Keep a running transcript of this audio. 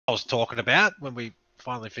I was talking about when we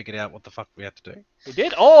finally figured out what the fuck we had to do. We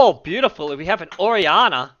did? Oh, beautiful. We have an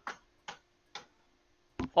Oriana.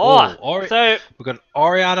 Oh, so... We've got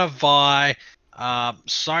Oriana, Vi,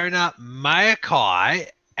 Sona, Maokai,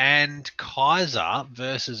 and Kaiser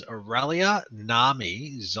versus Aurelia,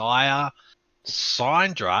 Nami, Zaya,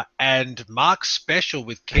 Syndra, and Mark's special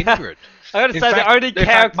with Kindred. I gotta say, the only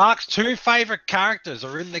character... Mark's two favourite characters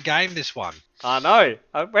are in the game this one. I know.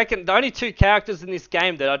 I reckon the only two characters in this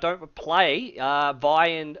game that I don't play are Vi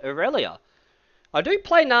and Aurelia. I do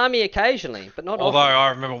play Nami occasionally, but not Although often. I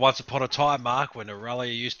remember once upon a time, Mark, when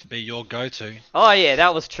Aurelia used to be your go-to. Oh yeah,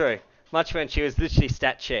 that was true. Much when she was literally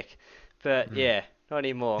stat check. But yeah, not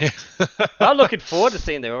anymore. I'm looking forward to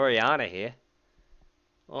seeing the Oriana here.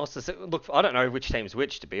 Also, look, I don't know which team's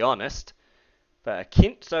which, to be honest. But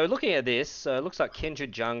so looking at this, it looks like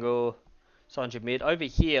Kindred jungle, Syndra mid. Over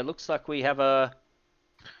here, looks like we have a...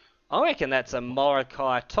 I reckon that's a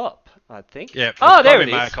Maokai top, I think. Yeah. Oh, there it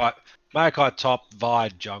is. Maokai top, Vi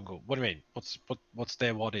jungle. What do you mean? What's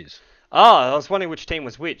their what is? Oh, I was wondering which team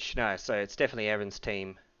was which. No, so it's definitely Erin's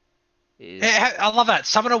team. Yeah, I love that.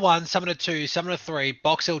 Summoner 1, Summoner 2, Summoner 3,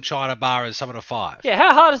 Box Hill, China Bar, and Summoner 5. Yeah,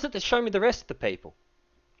 how hard is it to show me the rest of the people?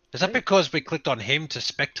 Is that because we clicked on him to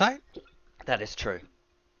spectate? That is true.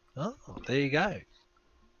 Oh, there you go.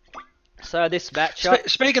 So this matchup...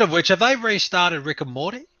 Speaking of which, have they restarted Rick and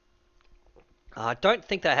Morty? I don't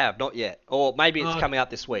think they have, not yet. Or maybe it's coming up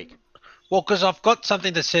this week. Well, because I've got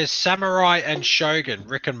something that says Samurai and Shogun,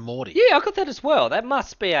 Rick and Morty. Yeah, I got that as well. That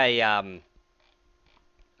must be a...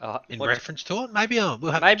 in reference to it? Maybe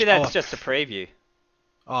we'll have maybe that's just a preview.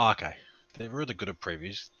 Oh, okay. They're really good at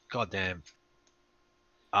previews. Goddamn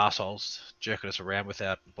arseholes jerking us around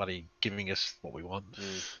without bloody giving us what we want. And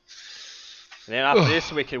then after this,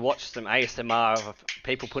 we could watch some ASMR of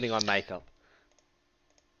people putting on makeup.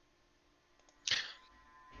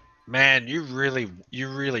 Man, you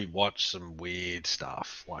really watch some weird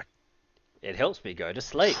stuff. Like, it helps me go to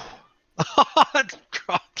sleep.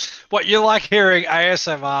 What, you like hearing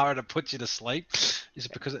ASMR and it puts you to sleep? Is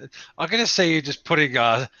it because I'm going to see you just putting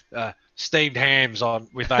steamed hams on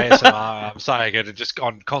with ASMR? I'm saying it just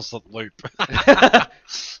on constant loop.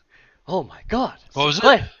 Oh my god! What was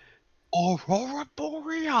it? Aurora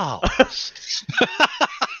Borealis.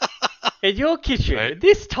 In your kitchen,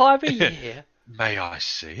 this time of year. May I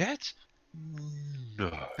see it?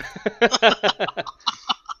 No.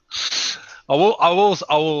 I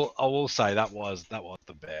will say that was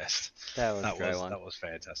the best. That was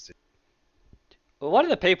fantastic. Well, one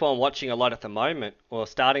of the people I'm watching a lot at the moment, or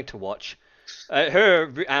starting to watch, her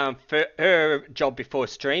job before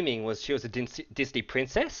streaming was she was a Disney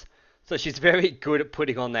princess, so she's very good at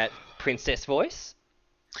putting on that princess voice.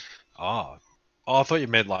 Oh, I thought you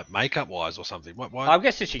meant like makeup wise or something. Why? I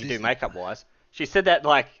guess she can do makeup wise. She said that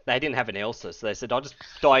like they didn't have an Elsa, so they said, "I'll just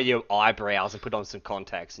dye your eyebrows and put on some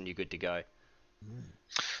contacts, and you're good to go."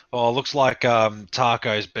 Oh, it looks like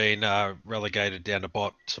Taco's been relegated down to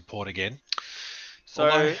bot support again.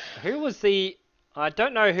 So who was the? I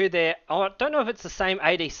don't know who they're. I don't know if it's the same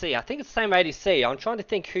ADC. I think it's the same ADC. I'm trying to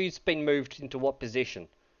think who's been moved into what position.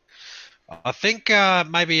 I think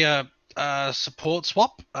maybe a support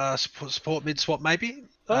swap, support mid swap maybe.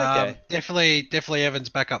 Okay. Definitely Evans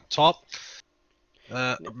back up top.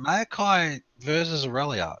 Maokai versus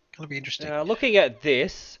Aurelia. Gonna be interesting. Looking at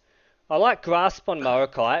this, I like Grasp on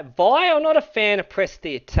Maokai. Vi, I'm not a fan of Press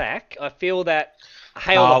the Attack. I feel that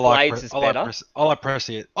Hail the Blades is better. I like Press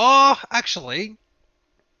the... Oh, actually...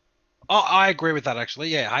 Oh, I agree with that, actually.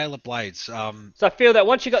 Yeah, Hail the Blades. So I feel that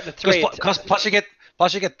once you got the three...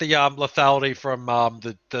 Plus you get the lethality from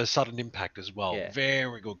the sudden impact as well. Yeah.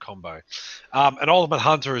 Very good combo. And Ultimate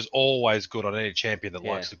Hunter is always good on any champion that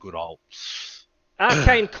likes the good ult.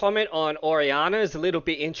 Arcane comment on Oriana is a little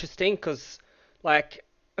bit interesting because, like,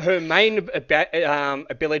 her main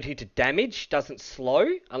ability to damage doesn't slow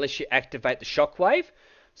unless you activate the shockwave,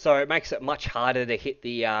 so it makes it much harder to hit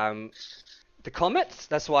the comets.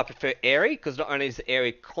 That's why I prefer Aerie, because not only is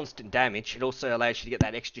Aerie constant damage, it also allows you to get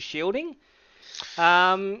that extra shielding.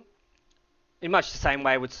 In much the same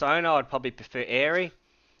way with Sona, I'd probably prefer Aerie.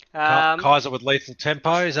 Kaiser with lethal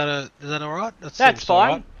tempo, is that alright? That's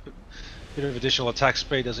fine. Right. Bit of additional attack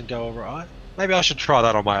speed doesn't go alright. Maybe I should try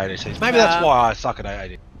that on my ADCs. Maybe that's why I suck at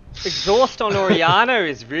AD. Exhaust on Oriana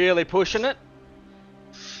is really pushing it.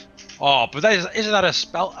 Oh, but isn't that a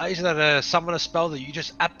spell? Isn't that a summoner spell that you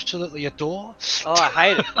just absolutely adore? Oh, I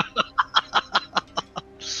hate it.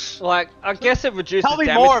 Like, I guess it reduces damage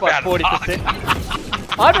by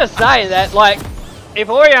 40%. I'm just saying that, like, if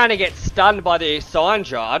Oriana gets stunned by the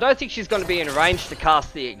Syndra, I don't think she's going to be in range to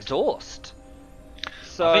cast the exhaust.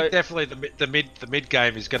 So So I think definitely the mid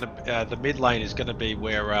game is going to the mid lane is going to be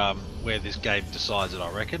where this game decides it.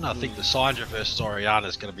 I reckon. I think the Syndra versus Orianna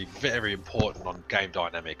is going to be very important on game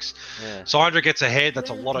dynamics. yeah. Syndra gets ahead.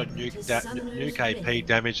 That's a lot of nuke AP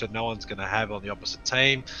damage that no one's going to have on the opposite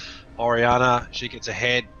team. Orianna, she gets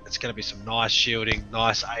ahead. It's going to be some nice shielding,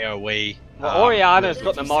 nice AOE. Well, Orianna's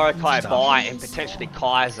got the Morokai buy and potentially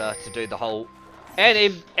Kaiser to do the whole. And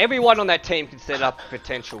if everyone on that team can set up a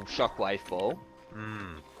potential shockwave ball.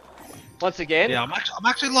 Once again, yeah, I'm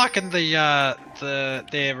actually liking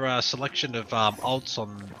their selection of ults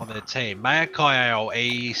on their team. Maokai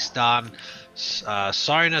AOE stun,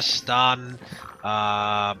 Sona stun,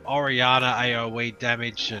 Orianna AOE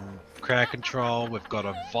damage and crowd control. We've got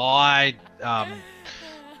a Vi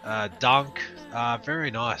dunk.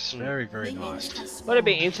 Very nice, very nice. what'd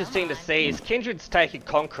be interesting to see is Kindred's taking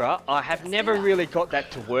Conqueror. I have never really got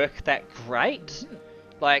that to work that great.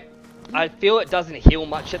 Like, I feel it doesn't heal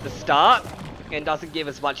much at the start and doesn't give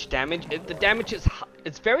as much damage. The damage is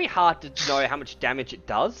it's very hard to know how much damage it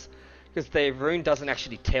does because the rune doesn't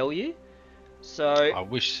actually tell you. So I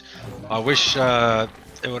wish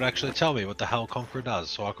it would actually tell me what the hell Conqueror does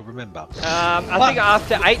so I could remember. I think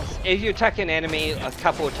after 8, if you attack an enemy a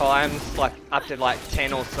couple of times, like up to like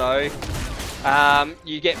 10 or so,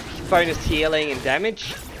 you get bonus healing and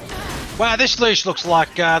damage. Wow, this leash looks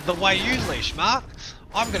like the way you leash, Mark.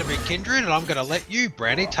 I'm going to be Kindred and I'm going to let you,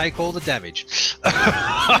 Brownie, take all the damage.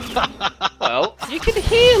 Well, you can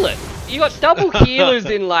heal it. You got double healers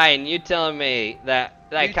in lane. You're telling me that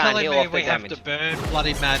they can't heal off the we damage. have to burn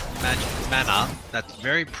bloody magic mana that's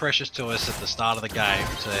very precious to us at the start of the game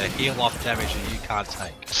to heal off damage that you can't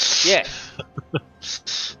take. Yeah.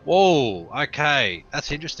 Whoa, okay,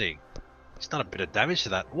 that's interesting. It's done a bit of damage to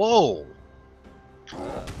that. Whoa.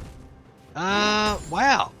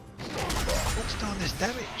 Wow. What's doing this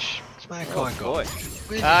damage? What's Maokai got?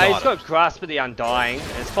 He's got Grasp of the Undying.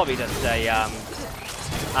 It's probably just a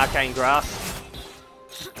Arcane Grasp.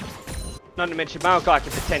 Not to mention, Maokai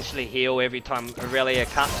can potentially heal every time Aurelia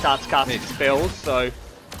starts casting spells, so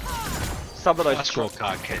some of those... My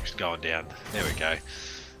scorecard keeps going down. There we go.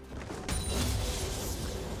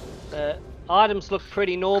 Items look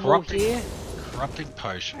pretty normal here. Corrupting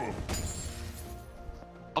Potion.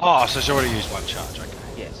 Oh, so she's already used one charge, okay.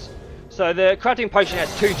 Yes. So the Corrupting Potion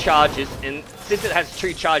has 2 charges, and since it has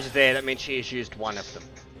 2 charges there, that means she has used 1 of them.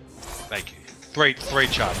 Thank you. Three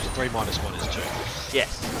charges. 3 minus 1 is 2.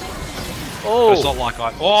 Yes. Oh. It's not like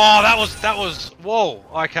I... Oh, that was... Whoa.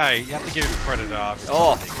 Okay, you have to give him credit.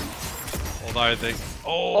 Although the...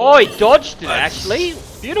 Oh, he dodged it, actually.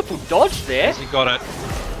 Beautiful dodge there. He got it.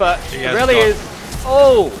 But it really is...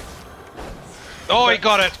 Oh. Oh, he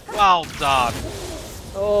got it. Well done.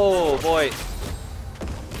 Oh, boy.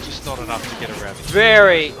 Just not enough to get around the...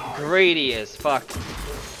 Very greedy as fuck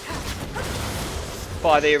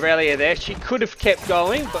by the Aurelia there. She could have kept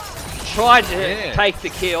going, but tried to take the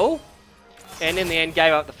kill, and in the end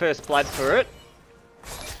gave up the first blood for it.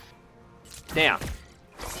 Now,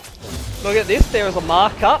 look at this. There is a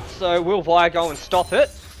markup, so will Vi go and stop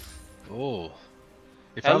it? Oh.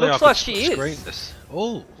 It looks like she is. This.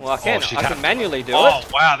 Oh. Well, I can manually do it. Oh,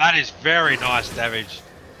 wow, that is very nice damage.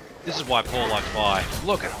 This is why Paul likes Vi.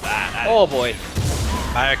 Look at that. Oh, boy.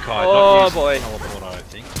 Maokai, oh, boy. Teleport, I don't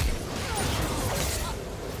think.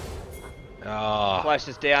 Oh.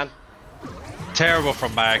 Flashes down. Terrible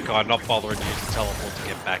from Maokai not bothering to use the teleport to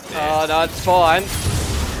get back there. Oh, no, it's fine.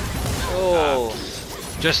 Oh.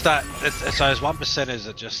 Just that, it's those 1%ers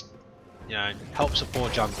that just, you know, help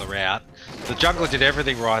support jungler out. The jungler did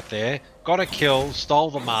everything right there. Got a kill,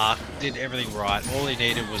 stole the mark, did everything right. All he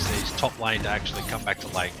needed was his top lane to actually come back to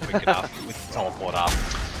lane quick enough with the teleport up.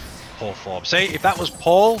 Poor form. See, if that was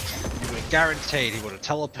Paul, you would have guaranteed he would have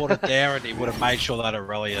teleported there and he would have made sure that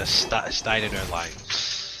Aurelia stayed in her lane.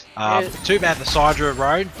 Too bad the Syndra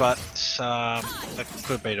roamed, but that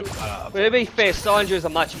could be... Well, to be fair, Syndra is a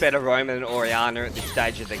much better roamer than Orianna at this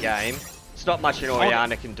stage of the game. It's not much an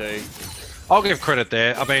Orianna can do. I'll give credit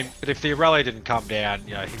there. I mean, but if the Aurelia didn't come down,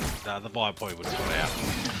 you know, the Vibe point would have gone out.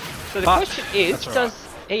 So the question is, does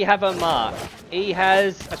he have a mark? He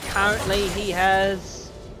has, currently he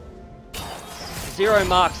has 0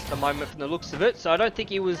 marks at the moment from the looks of it, so I don't think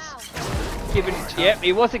he was given,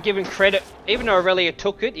 he wasn't given credit. Even though Aurelia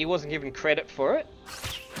took it, he wasn't given credit for it.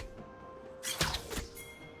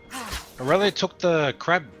 Aurelia took the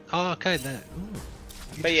crab. Oh, okay.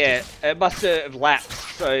 But yeah, it must have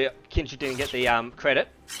lapsed, so Kindred didn't get the credit.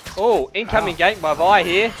 Oh, incoming gank by Vi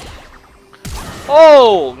here.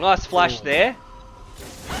 Oh, nice flash there.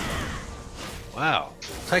 Wow.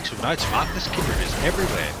 Take some notes, Mark. This Kindred is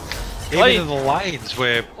everywhere. Even in the lanes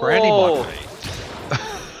where Brownie might be.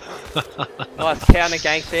 Nice counter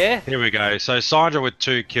gank there. Here we go. So Syndra with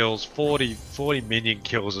 2 kills, 40 minion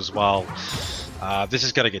kills as well. This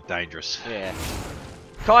is going to get dangerous. Yeah.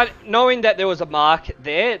 Knowing that there was a mark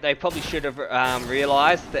there, they probably should have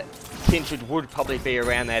realised that Kindred would probably be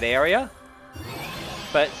around that area.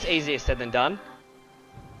 But it's easier said than done.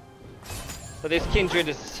 So this Kindred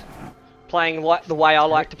is playing like the way I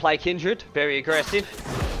like to play Kindred. Very aggressive.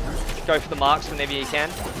 Go for the marks whenever you can.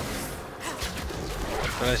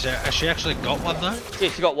 But has she actually got one though? Yeah,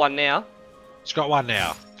 she's got one now. She's got one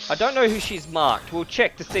now. I don't know who she's marked. We'll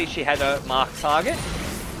check to see if she had a marked target.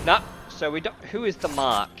 No. So we don't. Who is the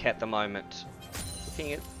mark at the moment?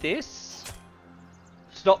 Looking at this.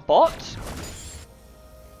 It's not bot.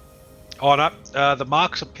 Oh no, the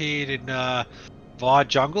marks appeared in Vi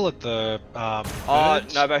jungle at the Oh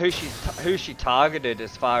no, but who she targeted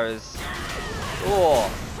as far as? Oh,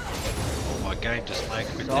 my game just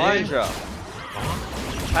lagged a bit Syndra.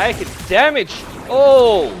 there. Taking damage.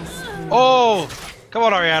 Oh. Oh, come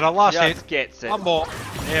on Ariana, last Just hit. gets it. One more.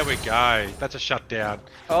 There we go. That's a shutdown.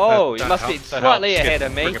 Oh, That you must be helps. That slightly helps. ahead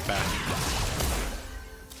of me. Bring it back.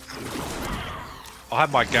 I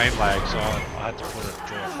had my game lag, so I had to put it.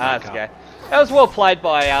 That's okay. That was well played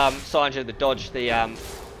by Syndra to dodge the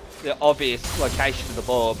obvious location of the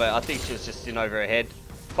ball, but I think she was just in over her head.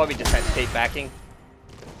 Probably just had to keep backing.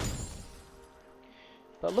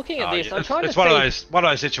 But looking at this, I'm trying to see. It's one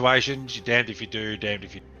of those situations. You're damned if you do, damned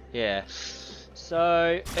if you. Yeah.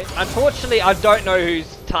 So unfortunately, I don't know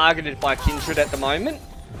who's targeted by Kindred at the moment.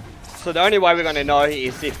 So the only way we're going to know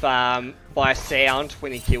is if by sound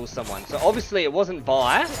when he kills someone. So obviously it wasn't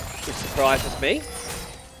Vi, which surprises me.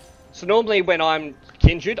 So normally when I'm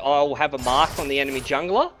Kindred, I'll have a mark on the enemy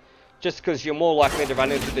jungler, just because you're more likely to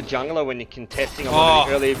run into the jungler when you're contesting a lot of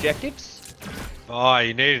the early objectives. Oh,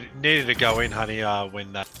 you needed to go in, honey,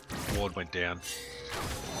 when that ward went down.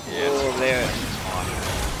 Yeah. Oh, there.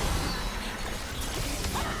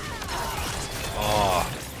 Oh.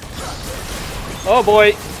 Oh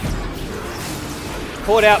boy.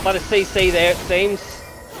 Caught out by the CC there, it seems.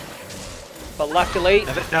 But luckily...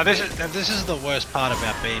 Now this is the worst part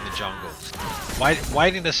about being the jungle.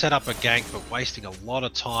 Waiting to set up a gank, but wasting a lot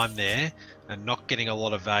of time there and not getting a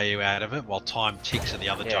lot of value out of it while time ticks and the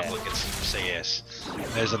other jungler gets some CS.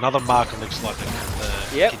 There's another mark. It looks like the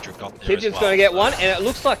Kindred got there. Kindred's going to get one, and it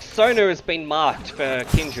looks like Sona has been marked for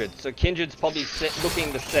Kindred. So Kindred's probably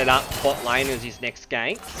looking to set up bot lane as his next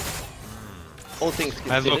gank. All things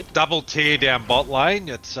considered. And look, double tier down bot lane.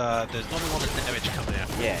 It's there's not a lot of damage coming out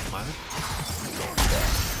at the moment.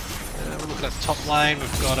 We're looking at top lane.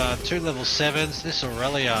 We've got 2 level 7s. This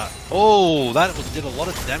Aurelia. Oh, that did a lot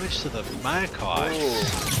of damage to the Maokai.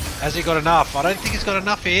 Has he got enough? I don't think he's got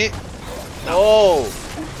enough here. No. Oh,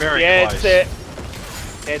 very close.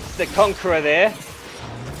 It's the Conqueror there.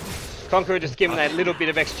 Conqueror just giving that little bit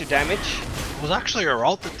of extra damage. It was actually a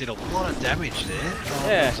ult that did a lot of damage there.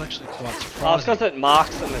 Yeah. It was actually quite surprising. Oh, it's because it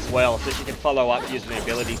marks them as well, so she can follow up using her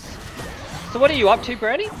abilities. So what are you up to,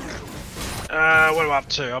 Brownie? What am I up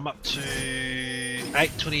to? I'm up to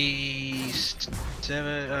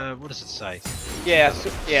 827. What does it say? Yeah,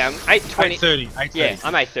 yeah, I'm 820. 830. Yeah,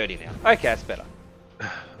 I'm 830 now. Okay, that's better.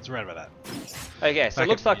 It's around about that. Okay, so it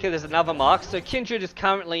looks like there's another mark. So Kindred is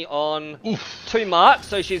currently on Oof. 2 marks,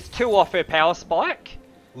 so she's 2 off her power spike.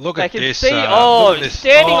 Look They at can this. see, look at this.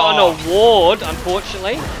 standing on a ward,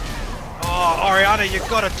 unfortunately. Oh, Oriana, you've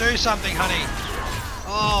got to do something, honey.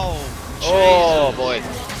 Oh, Jesus. Oh boy.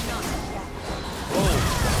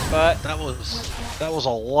 Oh, But that was a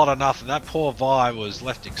lot of nothing. That poor Vi was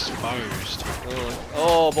left exposed.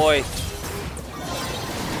 oh boy.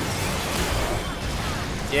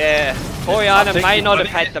 Yeah, Oriana may not have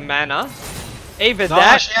had the mana. Either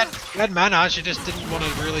that. She had mana. She just didn't want to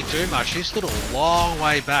really do much. She stood a long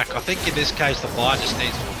way back. I think in this case the Vi just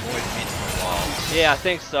needs to avoid mid for a while. Yeah, I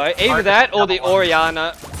think so. Either that or the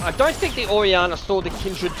Oriana. I don't think the Oriana saw the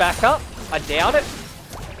Kindred back up. I doubt it.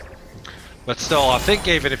 But still, I think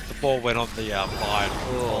even if the ball went on the Vi and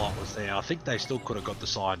the was there, I think they still could have got the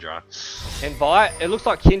Syndra. And Vi, it looks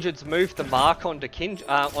like Kindred's moved the mark onto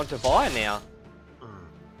Vi now.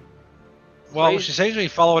 Well, she seems to be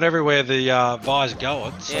following everywhere the Vi's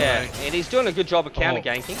going. So. Yeah, and he's doing a good job of counter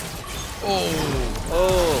ganking.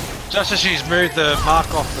 Oh. Just as she's moved the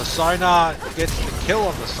mark off the Sonar, gets the kill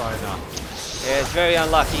on the Sonar. Yeah, it's very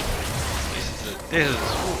unlucky. This is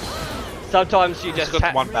sometimes you just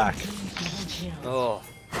got one back. Oh.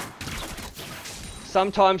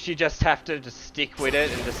 Sometimes you just have to just stick with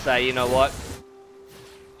it and just say, you know what?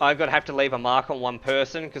 I've got to have to leave a mark on one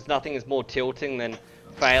person because nothing is more tilting than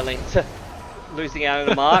failing to losing out on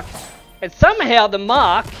the mark. And somehow the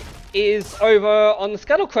mark is over on the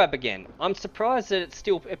Scuttle Crab again. I'm surprised that it's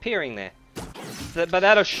still appearing there. But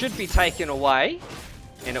that should be taken away,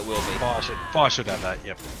 and it will be. Fire should have that,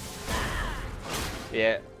 yep.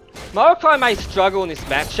 Yeah. Morokai may struggle in this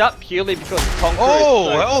matchup purely because Conqueror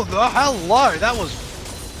hello! That was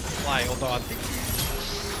play, although I think...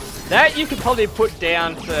 That you could probably put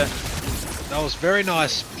down to... That was very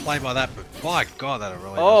nice play by that, but my god, that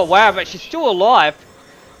really... Oh, wow, but she's still alive.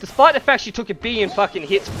 Despite the fact she took a billion fucking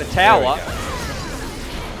hits from the tower.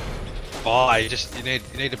 Oh, you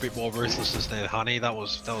need a bit more ruthlessness there, honey. That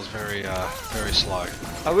was very very slow.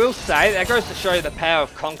 I will say that goes to show the power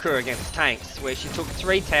of Conqueror against tanks, where she took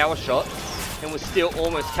 3 tower shots and was still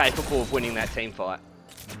almost capable of winning that team fight.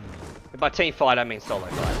 By team fight, I mean solo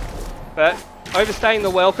fight. But overstaying the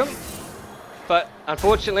welcome. But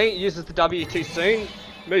unfortunately, uses the W too soon.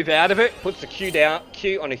 Move out of it, puts the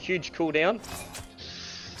Q on a huge cooldown.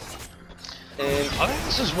 And I think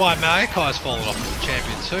this is why Maokai's fallen off as a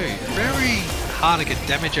champion too. Very hard to get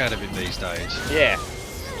damage out of him these days. Yeah.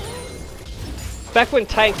 Back when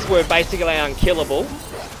tanks were basically unkillable,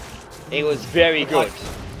 he was very good.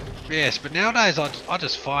 Yes, but nowadays I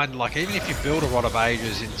just find, like, even if you build a Rod of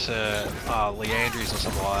Ages into Leandries or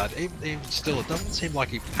something like that, even still, it doesn't seem like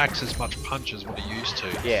he packs as much punch as what he used to.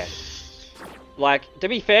 Yeah. Like, to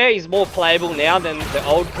be fair, he's more playable now than the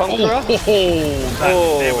old Conqueror.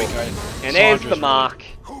 There we go. And there's the mark.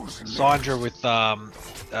 Syndra with Ludens.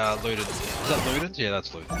 Is that Ludens? Yeah, that's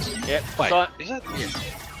Ludens. Yep. Wait, is that? Yeah.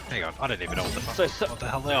 Hang on, I don't even know what the fuck. What the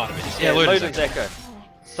hell the item is? Yeah, Ludens Echo.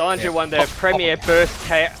 Syndra won the premier burst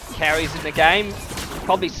carries in the game.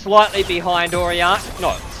 Probably slightly behind Oriana.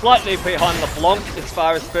 No, slightly behind LeBlanc as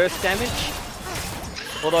far as burst damage.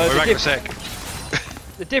 Although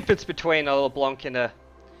the difference between a LeBlanc and a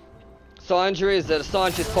Syndra is that a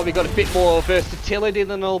Syndra's probably got a bit more versatility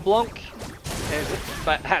than a LeBlanc,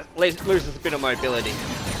 but loses a bit of mobility.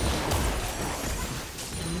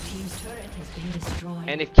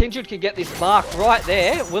 And if Kindred can get this mark right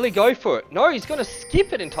there, will he go for it? No, he's going to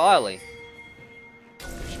skip it entirely.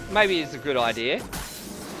 Maybe it's a good idea,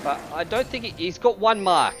 but I don't think he's got one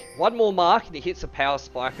mark. One more mark and he hits a power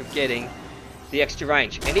spike of getting the extra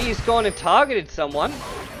range. And he's gone and targeted someone.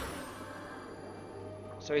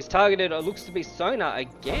 So he's targeted, it looks to be Sona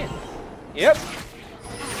again. Yep.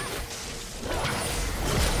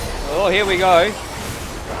 Oh, here we go.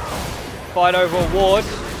 Fight over a ward.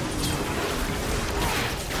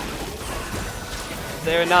 Is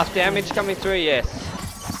there enough damage coming through? Yes.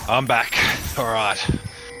 I'm back. Alright.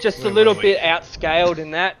 Just a little bit outscaled in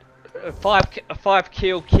that. A 5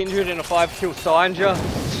 kill Kindred and a 5 kill Syndra.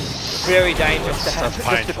 Very dangerous to have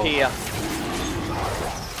just appear.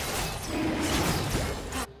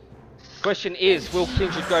 Question is, will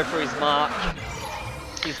Kindred go for his mark?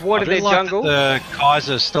 He's warded their jungle. The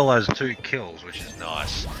Kaiser still has 2 kills, which is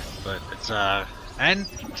nice. But it's and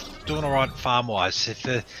doing alright farm wise. If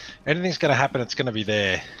anything's gonna happen, it's gonna be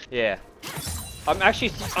there. Yeah. I'm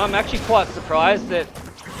actually quite surprised that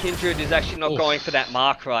Kindred is actually not going for that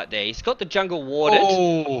mark right there. He's got the jungle warded.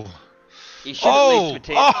 Oh. He should at least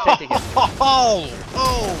protect it.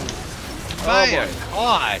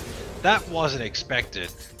 Man, that wasn't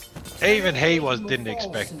expected. Even he didn't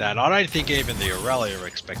expect that. I don't think even the Aurelia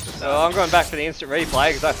expected that. Oh, I'm going back for the instant replay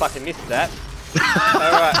because I fucking missed that.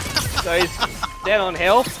 Alright, so he's down on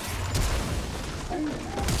health.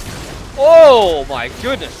 Oh my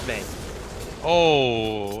goodness me.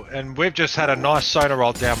 Oh, and we've just had a nice Sona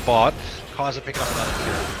roll down bot. Kaiser picking up another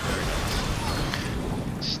kill.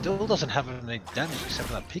 Still doesn't have any damage except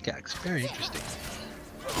for that pickaxe. Very interesting.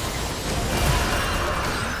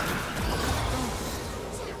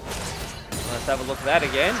 Let's have a look at that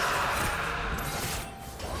again.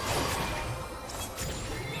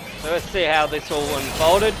 So let's see how this all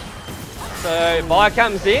unfolded. So Vi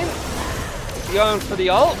comes in, going for the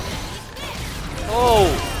ult. Oh,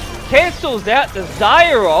 cancels out the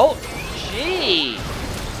Zaya ult. Gee.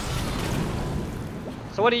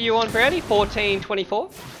 So what are you on, Brownie?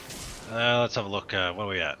 14-24? Let's have a look. What are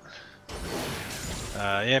we at?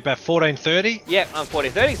 Yeah, about 14-30. Yep, I'm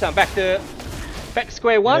 14-30, so I'm back to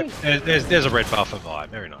square one. Yep. There's a red buff for Vi.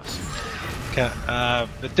 Very nice. Okay,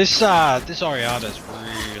 but this Oriana's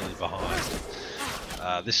really behind.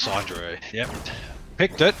 This Syndra, yep.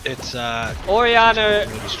 Picked it. It's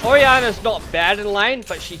Oriana's not bad in lane,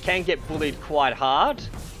 but she can get bullied quite hard.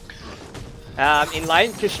 In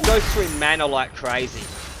lane because she goes through mana like crazy.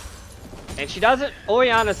 And she doesn't.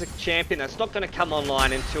 Oriana's a champion that's not going to come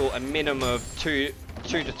online until a minimum of 2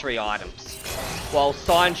 to 3 items. While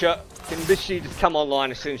Syndra can literally just come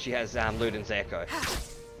online as soon as she has Ludens Echo.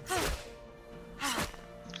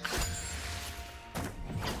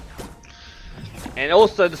 And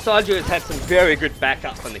also, the Sanju has had some very good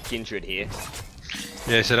backup from the Kindred here.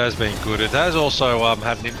 Yes, it has been good. It has also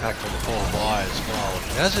had an impact on the Paul Vi as well.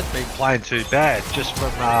 It hasn't been playing too bad, just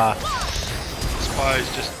from, I suppose,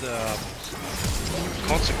 just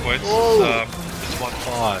consequence. It's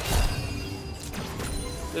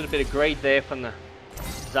 1-5. A little bit of greed there from the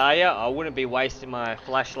Zarya. I wouldn't be wasting my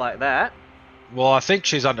flash like that. Well, I think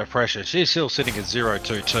she's under pressure. She's still sitting at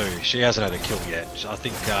 0-2-2. She hasn't had a kill yet. I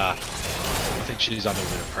think she's under a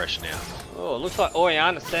bit of pressure now. Oh, looks like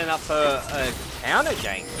Oriana setting up for a counter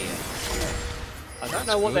gank here. I don't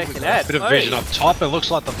know what they can add. Bit of vision up top. It looks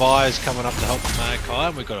like the Vi is coming up to help the Maokai,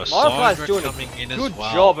 and we've got a Syndra doing coming in as good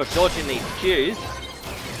well. job of dodging these Qs.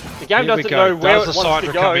 The game Here doesn't know where it Does wants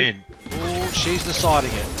the to Syndra come go. in? Ooh, she's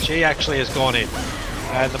deciding it. She actually has gone in,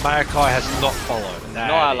 and the Maokai has not followed.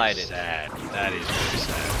 Annihilated. That is sad. That is really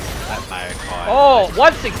sad. That Maokai. Oh,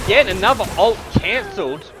 once again, another ult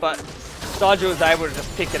cancelled, but Sanju was able to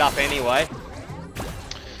just pick it up anyway.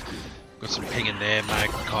 Got some ping in there.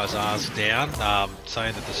 Maokai's R's down,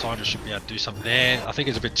 saying that the Syndra should be able to do something there. I think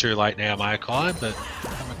it's a bit too late now, Maokai, but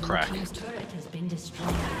have a crack. Should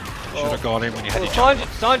have gone in when you had your jump.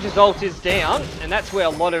 Sanju's ult is down, and that's where a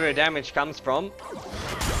lot of her damage comes from.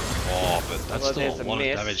 Oh, but that's still a lot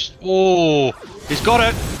miss. of damage. Oh, he's got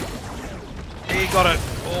it. He got it.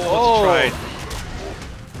 Oh, it's a trade.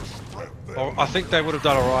 Oh, I think they would have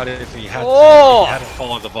done alright if he had hadn't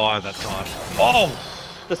followed the Vi at that time. Oh!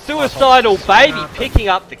 The suicidal baby picking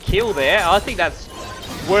up the kill there. I think that's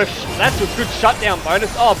worth. That's a good shutdown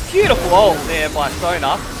bonus. Oh, beautiful ult there by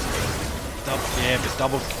Sona. Yeah, but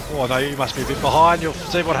double. Oh no, you must be a bit behind. You'll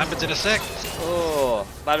see what happens in a sec. Oh,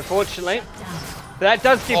 but unfortunately, that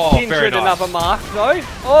does give nice. Kindred another mark, though.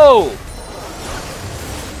 Oh!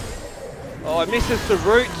 Oh, it misses the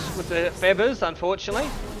root with the feathers, unfortunately.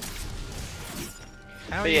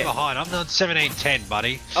 How are you behind? I'm on 17-10,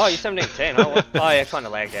 buddy. Oh, you're 17-10. Oh, yeah, kind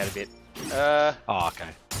of lagged out a bit. Oh, okay.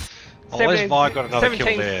 Well, at least Vi got another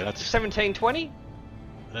kill there. That's 17-20?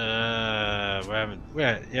 we're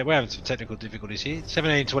having some technical difficulties here.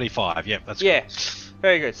 17-25. Yep, that's yeah. Good.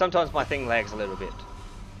 Very good. Sometimes my thing lags a little bit.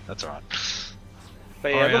 That's alright. But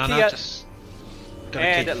yeah, Oriana, looking at just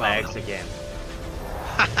and it lags again.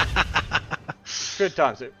 Good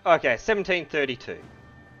times. Okay, 17-32.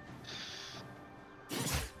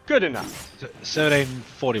 Good enough.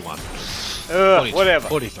 17-41. 42, whatever.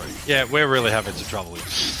 43. Yeah, we're really having some trouble here.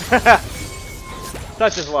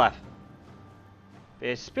 Such is life.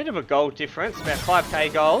 There's a bit of a gold difference, about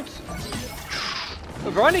 5k gold.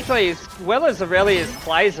 Ironically, as well as Aurelia's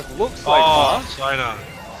plays have looked so far. Sona. I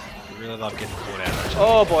really love getting caught out. Actually.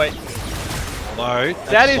 Oh boy. Although,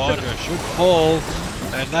 that Syndra should fall.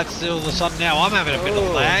 And that's still the sun now. I'm having a bit of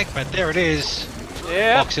lag, but there it is.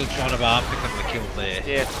 Yeah. Boxing trying to pick up the kill there.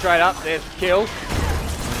 Yeah, straight up. There's the kill.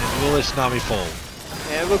 And will this Nami fall?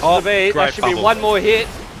 Yeah, it looks to be. That should be one more hit.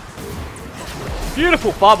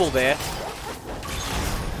 Beautiful bubble there.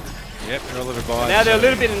 Yep, they're a little bit behind. Now they're a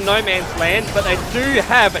little bit in no man's land, but they do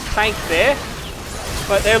have a tank there.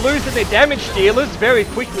 But they're losing their damage dealers very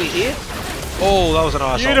quickly here. Oh, that was a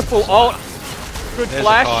nice beautiful ult. Good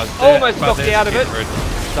flash. Almost knocked out of it.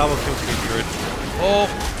 Double kill Kindred. Oh,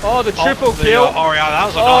 the triple kill. Oriana, that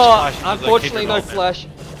was a nice flash. Unfortunately, no flash.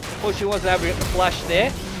 Unfortunately, wasn't able to get the flash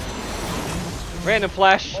there. Random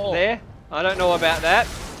flash there. I don't know about that.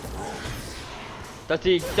 Does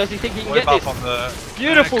he think he can get this?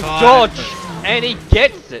 Beautiful dodge, and he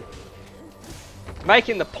gets it.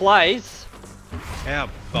 Making the plays. How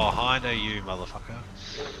behind are you, motherfucker?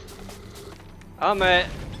 I'm at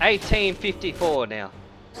 1854 now.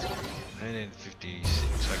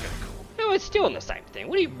 1856, okay, cool. No, it's still in the same thing.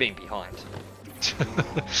 What do you mean behind?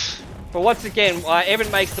 But once again, Erin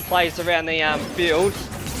makes the plays around the field.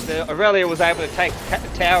 Aurelia was able to take a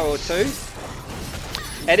tower or two.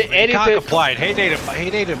 He can't complain. He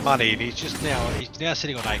needed money, and he's now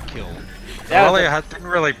sitting on 8 kills. Aurelia didn't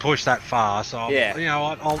really push that far, so yeah. You know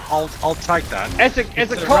what? I'll take that. If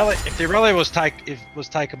the Aurelia was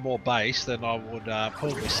taking more base, then I would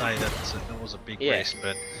probably say that there was a big risk.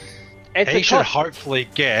 But he should hopefully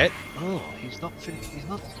get. Oh, he's not finished.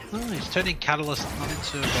 He's turning Catalyst not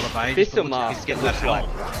into a lot of age. Pistol Mask. He's getting that helm.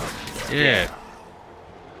 Yeah.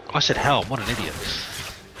 I said helm. What an idiot.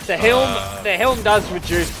 The helm does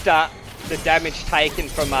reduce the damage taken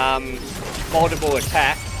from multiple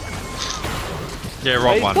attacks. Yeah,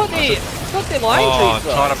 wrong one. He's got their line trees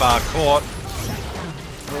though. Tighter bar caught.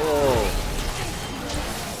 Oh.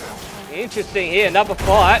 Interesting here, another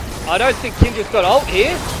fight. I don't think Kindred's got ult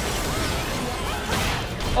here.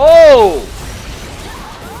 Oh!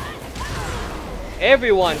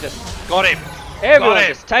 Everyone just... Got him. Everyone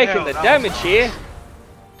just taking the damage here.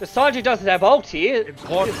 The Sanji doesn't have ult here.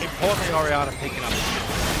 Importantly, Oriana picking up.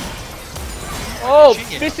 Oh,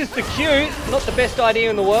 this is the Q. Not the best idea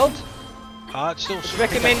in the world. It's still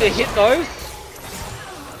Recommend to hit those.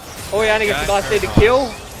 Oriana gets a nice lead to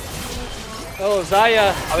kill. Oh, Zaya.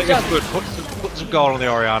 I think it's good. Put some gold on the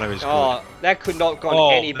Oriana is good. Oh, that could not have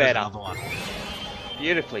gone any better. Another one.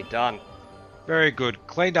 Beautifully done. Very good.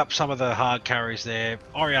 Cleaned up some of the hard carries there.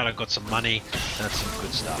 Oriana got some money. That's some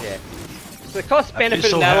good stuff. Yeah. So the cost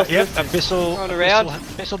benefit analysis. Yep,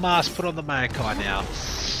 Abyssal mask put on the Maokai now.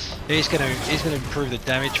 He's gonna improve the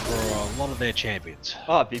damage for a lot of their champions.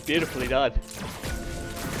 Oh, it'd be beautifully done.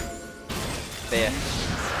 There.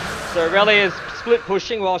 So Aurelia is split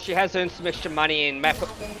pushing while she has earned some extra money in map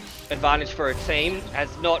advantage for her team. Has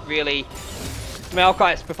not really. Maokai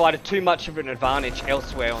has provided too much of an advantage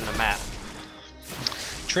elsewhere on the map.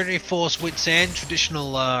 Trinity Force Wits End,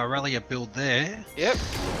 traditional Aurelia build there. Yep.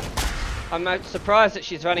 I'm surprised that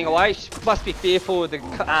she's running away. She must be fearful of the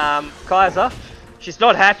Kaiser. She's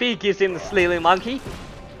not happy, gives him the Sleely Monkey.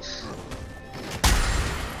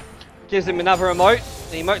 Gives him another emote.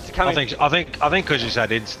 The emotes are coming. I think because she's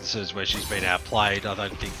had instances where she's been outplayed, I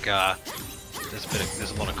don't think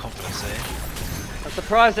there's a lot of confidence there. I'm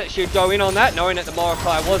surprised that she'd go in on that, knowing that the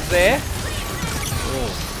Morokai was there.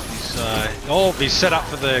 He's set up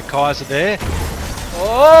for the Kaiser there.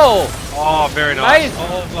 Oh! Oh, very nice. Amazing.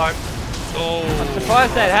 Oh, no. Oh. I'm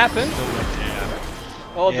surprised that happened.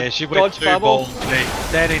 Oh, yeah, the she went dodge two bubble. balls deep.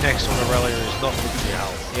 Standing next to an Aurelia is not good for your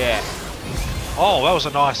health. Yeah. Oh, that was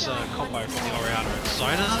a nice combo from the Oriana and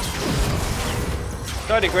Sona.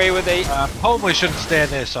 Don't agree with the... Probably shouldn't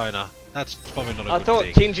stand there, Sona. That's probably not a good thing. I thought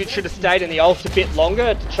Kindred should have stayed in the ult a bit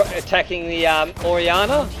longer, attacking the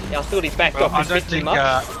Oriana. Yeah, I thought he backed off a bit too much.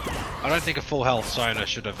 I don't think a full health Sona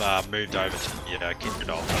should have moved over to Kindred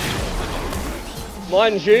ult.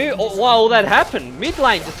 Mind you, while all that happened, mid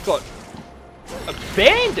lane just got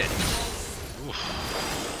abandoned. Oof.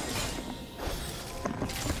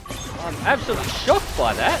 I'm absolutely shocked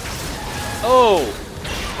by that. Oh.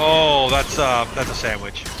 Oh, that's a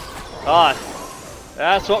sandwich. Ah,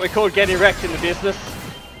 that's what we call getting wrecked in the business.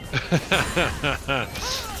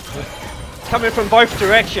 Coming from both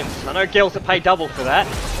directions. I know girls that pay double for that.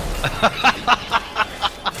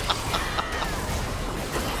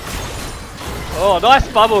 Oh, nice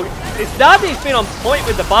bubble. This Navi's been on point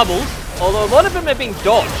with the bubbles, although a lot of them have been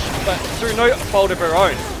dodged, but through no fault of her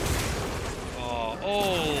own.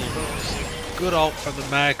 Oh, good ult from the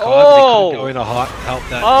Maokai, oh. But he couldn't go in to help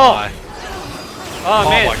that guy. Oh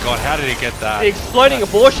man. Oh my god, how did he get that? The exploding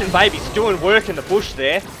abortion baby's doing work in the bush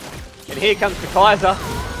there. And here comes the Kaiser.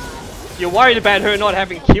 You're worried about her not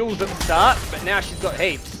having kills at the start, but now she's got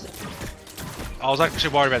heaps. I was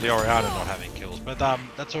actually worried about the Oriana not having kills, but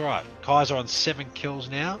that's alright. Kaiser on 7 kills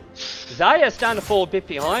now. Zarya's starting to fall a bit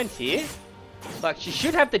behind here. Like, she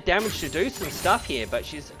should have the damage to do some stuff here, but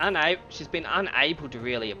she's been unable to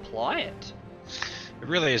really apply it. It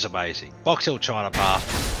really is amazing. Box Hill China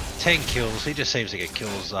Path, 10 kills. He just seems to get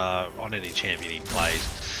kills on any champion he plays.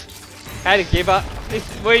 Had to give up.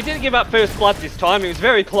 Well, he didn't give up first blood this time. He was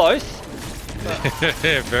very close.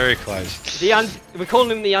 Very close. We call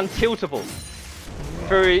him the Untiltable.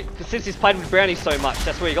 Since he's played with Brownie so much,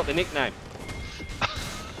 that's where he got the nickname.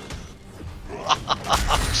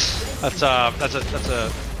 That's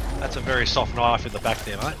a very soft knife in the back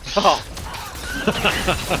there, mate. Oh.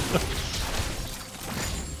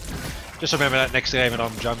 Just remember that next game and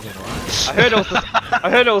I'm jungling, alright? I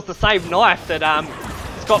heard it was the same knife that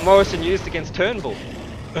Scott Morrison used against Turnbull.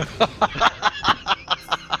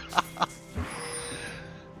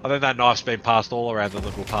 I think that knife's been passed all around the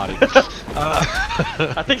Liberal Party.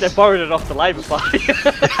 I think they borrowed it off the Labour Party.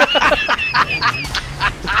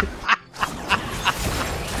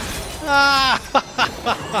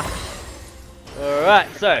 Alright,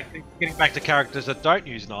 so... Getting back to characters that don't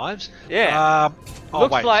use knives. Yeah.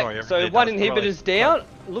 Looks like... Sorry, so one inhibitor's down.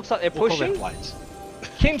 Looks like they're pushing.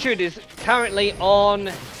 Kindred is currently on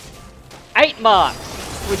 8 marks,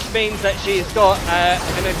 which means that she's got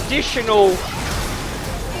an additional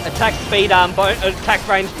attack speed attack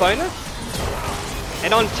range bonus,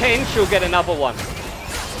 and on 10 she'll get another one.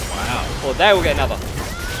 Wow. Or they will get another.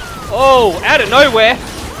 Oh, out of nowhere!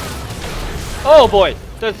 Oh boy,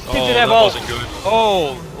 does Kindred have ult? Wasn't good.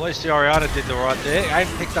 Oh, at least the Oriana did the right there. I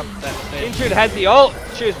picked up that. Kindred had the ult,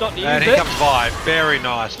 choose not to use it. And here comes Vi, very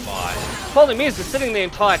nice Vi. Problem is, they're sitting the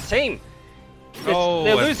entire team.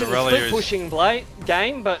 They're losing the split pushing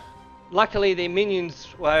game, but luckily their minions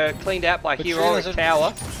were cleaned out by Heroic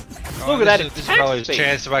Tower. Look at that This is Aurelia's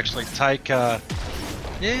chance to actually take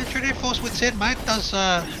Yeah, Trinity Force with Zen, mate. Does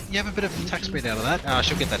you have a bit of attack speed out of that?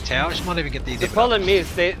 She'll get that tower. She might even get the. The problem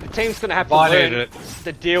is the team's going to have to learn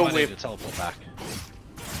to deal with. Teleport back.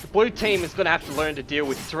 The blue team is going to have to learn to deal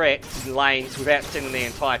with threats and lanes without sending the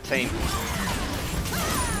entire team.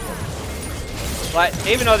 Like,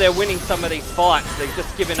 even though they're winning some of these fights, they're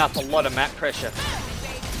just giving up a lot of map pressure.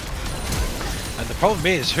 And the problem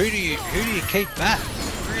is, who do you keep back?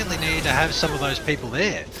 You really need to have some of those people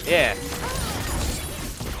there. Yeah.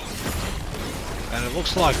 And it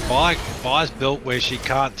looks like Vi's built where she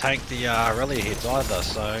can't take the rally hits either,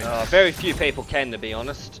 so... very few people can, to be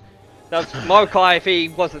honest. Mokai, if he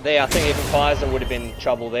wasn't there, I think even Kaiser would have been in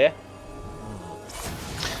trouble there.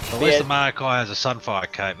 At least the Mokai has a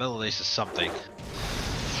Sunfire cape, that at least is something.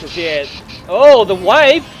 Yeah. Oh, the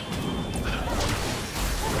wave!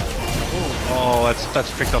 Oh,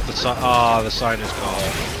 that's picked up the sun. Oh, the sign is gone.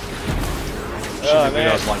 She didn't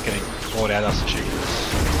realise like getting caught out, doesn't she?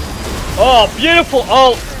 Oh, beautiful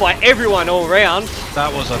ults by everyone all round.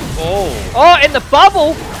 That was a ball. Oh, in the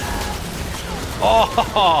bubble!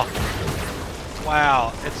 Oh,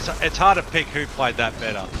 wow. It's hard to pick who played that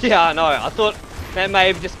better. Yeah, I know. I thought that may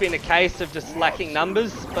have just been a case of just lacking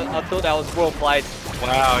numbers, but I thought that was well played.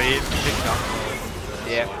 Wow, he picked up.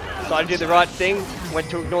 Yeah. So I did the right thing. Went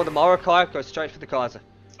to ignore the Morokai, go straight for the Kaiser.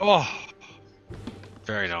 Oh,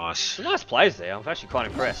 very nice. Some nice plays there. I'm actually quite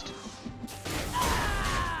impressed.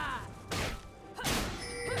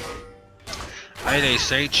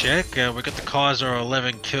 ADC check. We got the Kaiser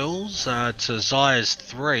 11 kills to Zaya's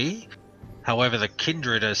 3. However, the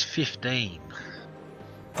Kindred has 15.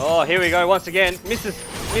 Oh, here we go once again. Misses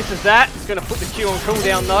that. It's going to put the Q on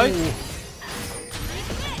cooldown though. Ooh.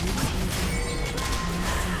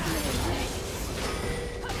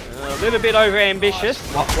 A little bit over ambitious.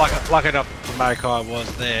 Lucky enough the Mokai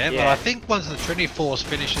was there, Yeah. but I think once the Trinity Force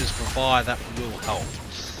finishes for Vi, that will help.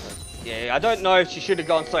 Yeah, I don't know if she should have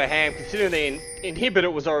gone so ham, considering the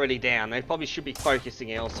inhibitor was already down. They probably should be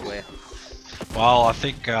focusing elsewhere. Well, I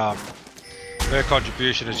think her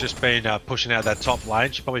contribution has just been pushing out that top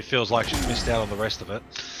lane. She probably feels like she's missed out on the rest of it.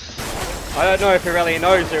 I don't know if Irelia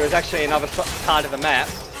knows there is actually another part of the map.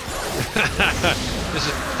 This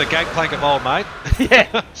is the gangplank of old, mate.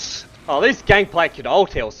 Yeah. Oh, at least Gangplank could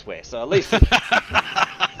ult elsewhere, so at least...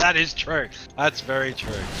 That is true. That's very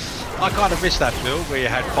true. I kind of missed that build where you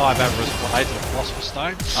had 5 Avarice Blades and a Philosopher's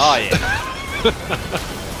Stone. Oh, yeah.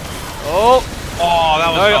 Oh, that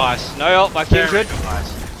was nice. No ult by Kindred. Very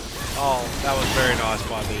nice. Oh, that was very nice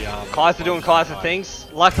by the... Kaiser doing Kaiser things.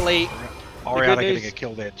 Luckily, Oriana getting a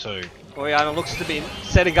kill there too. Oriana looks to be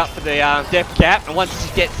setting up for the depth cap, and once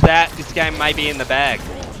she gets that, this game may be in the bag.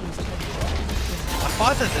 I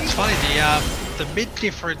find that it's funny, the mid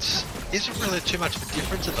difference isn't really too much of a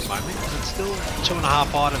difference at the moment, because it's still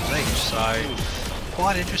 2.5 items each, so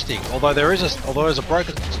quite interesting. Although there's a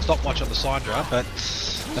broken stopwatch on the Syndra, but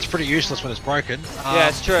that's pretty useless when it's broken. Yeah,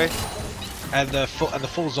 it's true. And the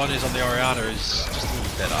full Zhonya's on the Oriana is just a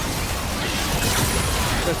little better.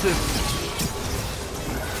 This is...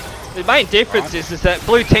 The main difference is that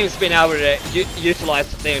blue team's been able to utilise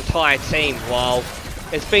their entire team, while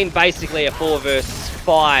it's been basically a 4 versus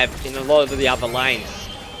 5 in a lot of the other lanes.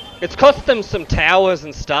 It's cost them some towers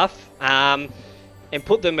and stuff, and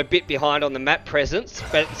put them a bit behind on the map presence,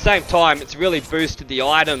 but at the same time it's really boosted the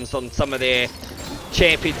items on some of their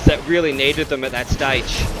champions that really needed them at that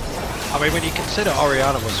stage. I mean, when you consider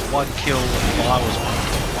Oriana was 1 kill and Vi was 1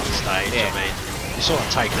 kill at one stage, Yeah. I mean, you sort of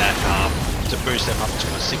take that to boost them up to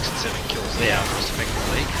a 6 and 7 kills there, most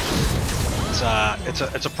effectively.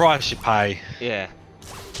 It's a price you pay. Yeah.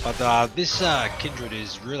 But this Kindred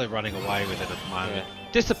is really running away with it at the moment. Yeah.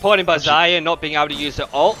 Disappointing by Zarya not being able to use her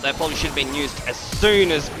ult. That probably should have been used as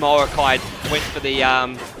soon as Morokai went for the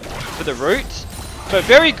route. But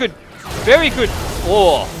very good.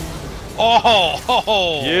 Oh,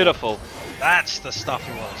 beautiful. That's the stuff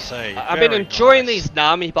you want to see. I've been enjoying these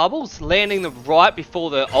Nami bubbles, landing them right before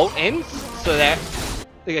the ult ends, so that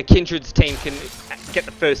the Kindred's team can get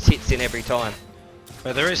the first hits in every time.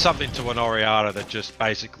 But there is something to an Oriana that just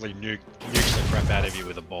basically nukes the crap out of you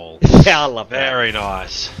with a ball. Yeah, I love that. Very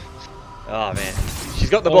nice. Oh man, she's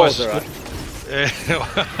got the balls alright.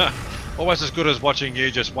 Yeah. Almost as good as watching you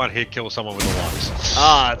just one hit kill someone with a Lux.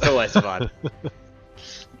 Ah, it's always fun.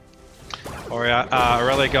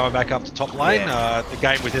 Irelia going back up to top lane, Yeah. the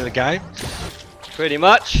game within the game. Pretty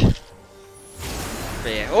much.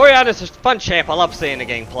 But yeah, Oriana's a fun champ. I love seeing her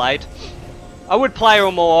getting played. I would play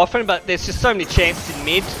her more often, but there's just so many champs in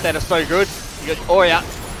mid that are so good. You got Oriana.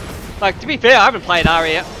 Like, to be fair, I haven't played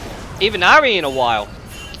Ari in a while.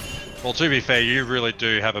 Well, to be fair, you really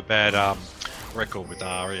do have a bad record with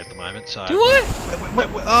Ari at the moment. So Do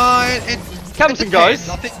I? It Comes and goes.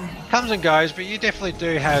 I think comes and goes, but you definitely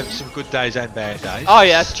do have some good days and bad days. Oh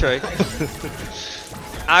yeah, that's true.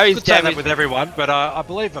 Ari's Could say that damage. with everyone, but I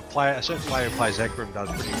believe a certain player who plays Ekram does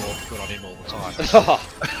pretty good on him all the time.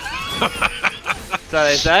 So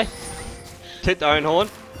they say. Toot their own horn.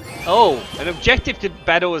 Oh, an objective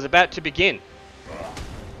battle is about to begin.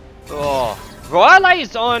 Oh,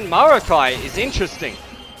 Riley's on Marokai is interesting.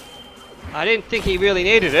 I didn't think he really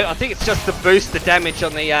needed it. I think it's just to boost the damage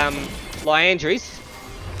on the Liandry's.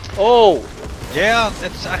 Oh! Yeah,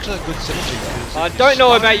 it's actually a good synergy. I don't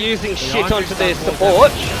know about using shit onto their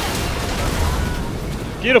support.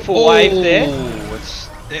 Beautiful wave there.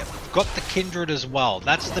 They've got the Kindred as well.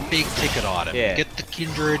 That's the big ticket item. Yeah. You get the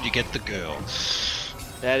Kindred, you get the girl.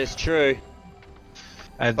 That is true.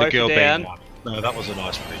 And Both the girl are down. being one. No, that was a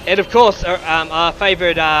nice read. And of course, our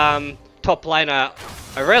favourite top laner,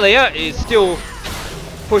 Aurelia, is still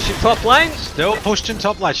pushing top lane. Still pushed in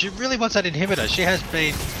top lane. She really wants that inhibitor. She has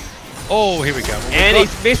been... Oh, here we go. And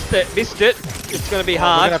he's missed it. It's going to be We're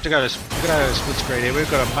hard. gonna have to go to split screen here. We've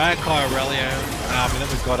got a Maokai Aurelia, and then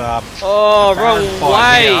we've got Oh, wrong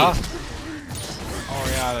way.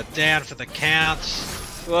 Oriana down for the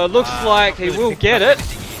counts. Well, it looks like he Really will picked get up it.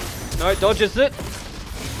 anything. No, dodges it.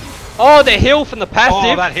 Oh, the heal from the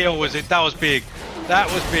passive. Oh, that heal was it. That was big.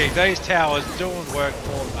 That was big. These towers doing work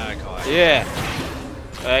for Maokai. Yeah.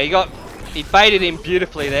 He baited him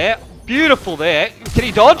beautifully there. Beautiful there. Can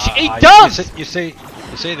he dodge? He does! You see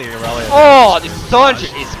the Aurelia. Oh, this Sandra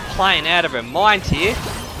is playing out of her mind here.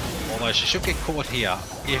 Although she should get caught here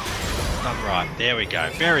if done right. There we go.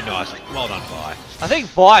 Very nice. Well done, Vi. I think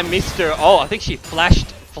Vi missed her. Oh, I think she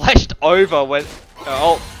flashed over when.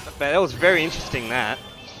 Oh, man, that was very interesting. That.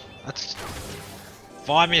 That's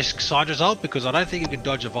Vi missed Syndra's ult because I don't think you can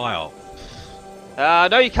dodge a Vi ult.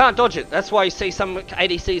 No, you can't dodge it. That's why you see some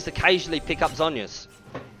ADCs occasionally pick up Zhonya's.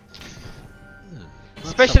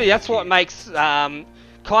 Especially, that's what makes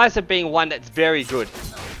Kaiser being one that's very good.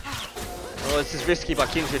 Oh, this is risky by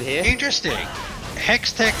Kindred here. Interesting.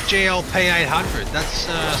 Hextech GLP 800. That's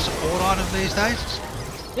a support item these days.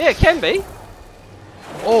 Yeah, it can be.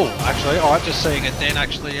 Oh, actually, I'm just seeing it then.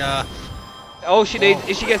 Actually, All she needs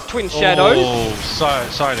is she gets Twin Shadows. Oh, so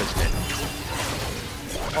does it.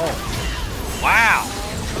 Oh, wow.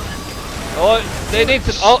 Oh, there needs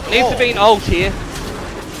an ult. Needs to be an ult here.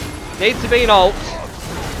 Needs to be an ult.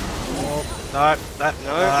 No,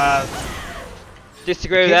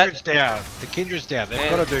 Disagree with that. Kindred's down. The Kindred's down. They've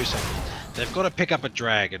got to do something. They've got to pick up a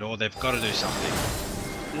dragon, or they've got to do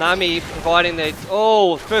something. Nami providing the...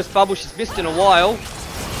 Oh, first bubble she's missed in a while.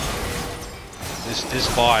 This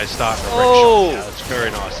Vi is starting to wreck Oh. shop now. It's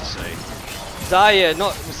very nice to see. Zaya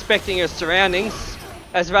not respecting her surroundings.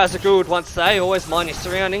 As Razagul would once say, always mind your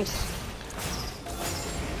surroundings.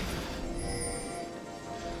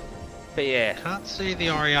 But yeah. Can't see the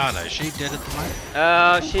Oriana. Is she dead at the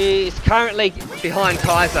moment? She's currently behind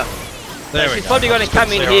Kaiser. There So we she's go. probably going to Just couldn't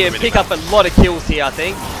come in see her here on and the pick up a minimap. lot of kills here, I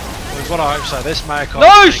think. That's what I hope so. This Maokai.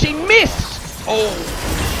 No, she missed! Oh,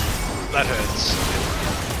 that hurts.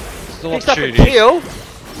 Still Picks up a opportunities, kill.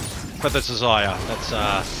 but that's a Zaya. That's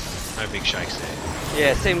no big shakes there.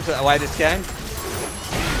 Yeah, seems that way this game.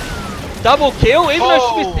 Double kill, even though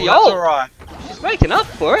she missed the that's ult. alright. She's making up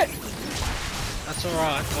for it. That's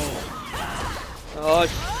alright. Oh,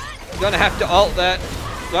 she's going to have to ult that.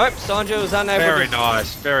 Nope, Sandra was unable Very to...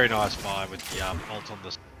 very nice buy with the ult on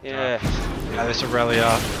the. Yeah. Yeah, this Aurelia.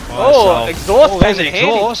 Oh, exhaust there's came an in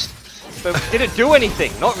handy. exhaust. But did it do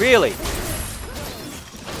anything? Not really.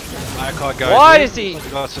 Maokai goes Why in. is he... He's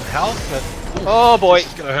got some health, but Oh boy.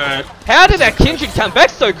 it's gonna hurt. How did that Kindred come back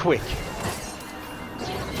so quick?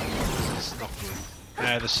 It's not good.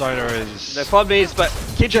 No, the soda is The problem is, but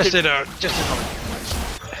Kindred... just in a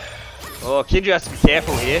Oh, Kindred has to be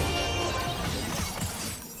careful here.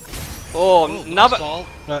 Oh, another... hostile,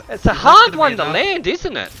 but It's a it's not hard gonna one be to enough. land,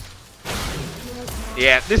 isn't it?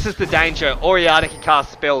 Yeah, this is the danger. Oriana can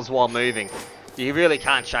cast spells while moving. You really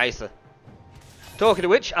can't chase her. Talking to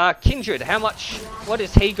which, Kindred, what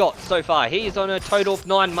has he got so far? He is on a total of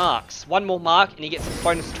 9 marks. One more mark and he gets a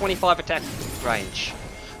bonus 25 attack range.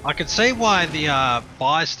 I can see why the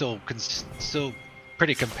buy is still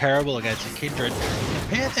pretty comparable against the Kindred.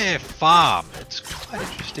 Compare their farm. It's quite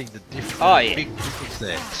interesting the difference. Oh, yeah. Big difference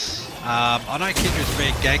there. I know Kindred's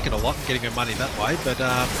been ganking a lot and getting her money that way, but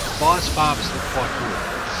Buy's farm is still quite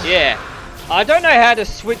good. Yeah. I don't know how to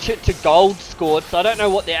switch it to gold scored, so I don't know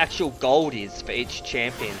what the actual gold is for each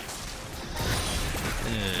champion.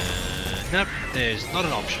 Nope, there's not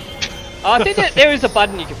an option. I think that there is a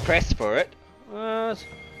button you can press for it.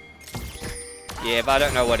 Yeah, but I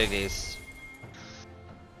don't know what it is.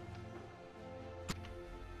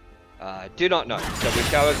 Do not know, so we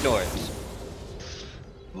shall ignore it.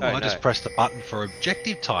 Ooh, I just pressed the button for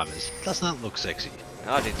objective timers. Doesn't that look sexy?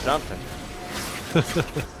 I did something.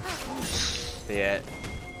 Yeah.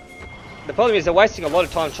 The problem is they're wasting a lot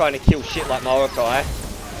of time trying to kill shit like Morokai.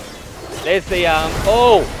 There's the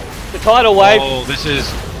the tidal wave. Oh, this is.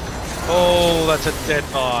 Oh, that's a dead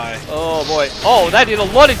eye. Oh boy. Oh, that did a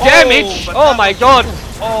lot of damage. Oh my god.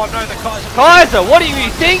 Oh no, the Kaiser. Kaiser, what are you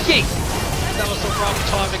thinking? That was the wrong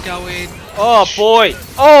time to go in. Oh boy.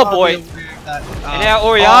 Oh boy. And now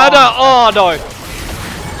Oriana. Oh no.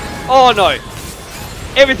 Oh no.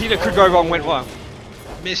 Everything that could go wrong went wrong.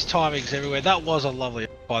 Missed timings everywhere. That was a lovely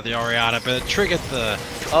by the Oriana, but it triggered the.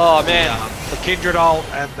 Oh man. The Kindred ult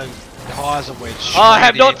and the Kaiser went. I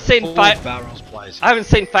have not seen Barrel's place. I haven't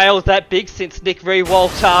seen fails that big since Nick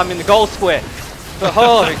Rewalt in the goal square. But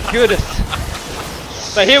holy goodness.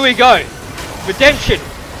 But here we go. Redemption.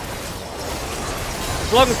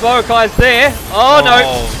 As long as Morokai's there. Oh no.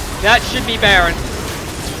 That should be Baron.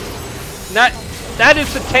 That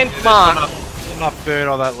is the 10th mark. Enough burn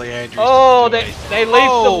on that Leandri. Oh, they leave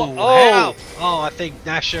the. Oh, I think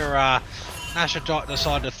Nasha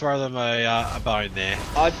decided to throw them a bone there.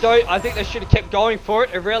 I think they should have kept going for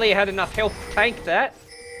it. Aurelia had enough health to tank that.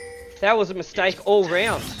 That was a mistake all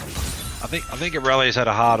round. I think Aurelia's had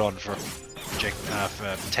a hard on for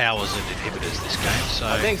towers and inhibitors this game. So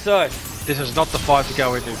I think so. This is not the fight to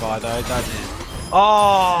go into by though. That is.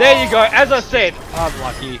 Oh. There you go. As I said.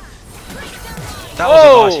 Unlucky. That was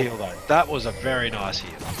a nice heal though. That was a very nice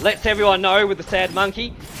heal. Lets everyone know with the sad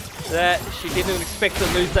monkey that she didn't expect to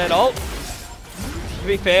lose that ult. To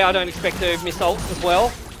be fair, I don't expect to miss ults as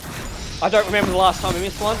well. I don't remember the last time I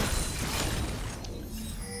missed one.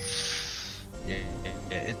 Yeah.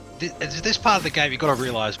 It's this part of the game you've got to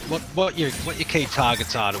realise what your key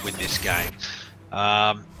targets are to win this game.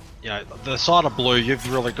 You know, the side of blue, you've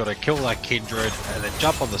really got to kill that Kindred and then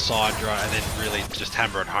jump on the Syndra and then really just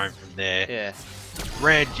hammer it home from there. Yeah.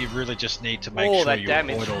 Red, you really just need to make sure you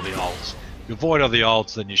avoid all the ults. You avoid all the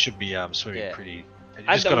ults, then you should be swimming pretty.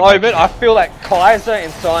 At the moment, I feel like Kaiser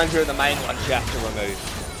and Syndra are the main ones you have to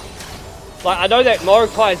remove. Like, I know that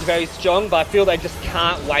Morokai is very strong, but I feel they just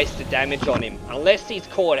can't waste the damage on him. Unless he's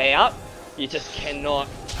caught out, you just cannot.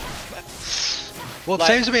 Well, it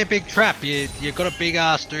seems to be a big trap. You've got a big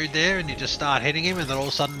ass dude there and you just start hitting him and then all of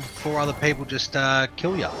a sudden 4 other people just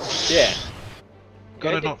kill you. Yeah.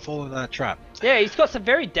 Got to not fall into that trap. Yeah, he's got some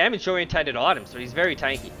very damage orientated items, so he's very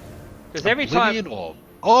tanky. Because every time... Orb.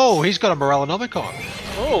 Oh, he's got a Morellonomicon.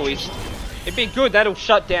 Oh, it'd be good. That'll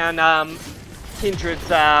shut down Kindred's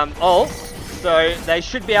ults. So they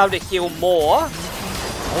should be able to heal more.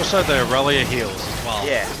 Also the Aurelia heals as well.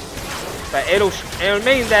 Yeah. But it'll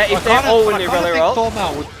mean that if they're all in the Aurelia ult...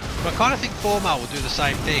 I kind of think Thormal would do the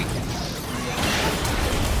same thing.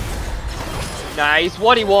 Nah,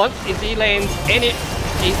 what he wants is he lands his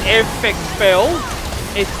effect spells.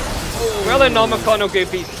 It's Morellonomicon will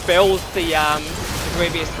give his spells the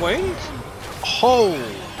grievous wound. Oh,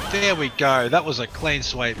 there we go. That was a clean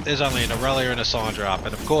sweep. There's only an Aurelia and a Syndra up,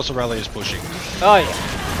 and of course Aurelia's pushing. Oh yeah.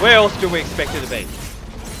 Where else do we expect it to be?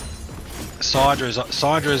 Syndra's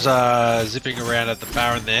zipping around at the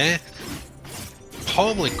Baron there.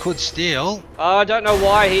 Probably could steal. I don't know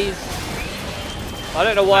why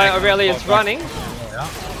Aurelia's running.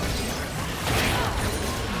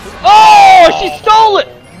 Oh, she stole it!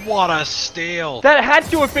 What a steal! That had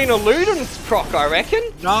to have been a Luden's proc, I reckon.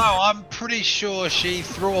 No, I'm pretty sure she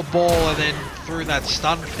threw a ball and then threw that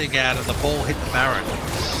stun thing out and the ball hit the Baron.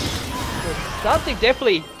 Something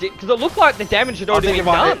definitely did, because it looked like the damage had already been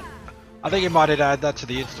done. I think you might have added that to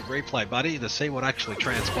the instant replay, buddy, to see what actually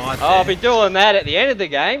transpired there. I'll be doing that at the end of the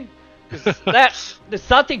game. The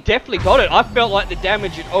something definitely got it. I felt like the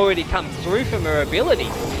damage had already come through from her ability.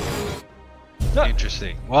 No.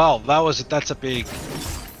 Interesting. Well, that's a big.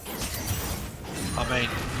 I mean,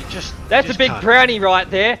 that's a big brownie right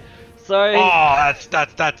there. So. Oh,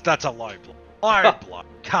 that's a low blow. Low blow.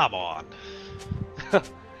 Come on.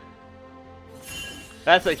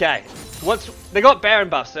 That's okay. Once they got Baron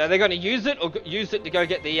buffs, so they're going to use it or use it to go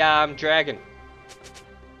get the dragon.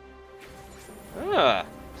 Ah,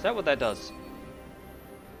 is that what that does?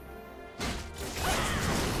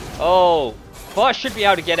 Oh, Vice should be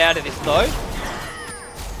able to get out of this though.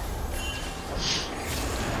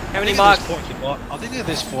 How many marks? I think at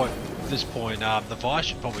this point, the Vice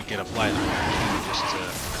should probably get a blade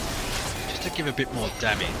just to give a bit more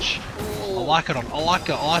damage. I like that item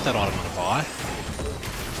on the Vi.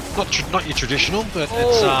 Not your traditional, but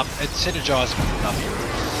it's synergised with the W.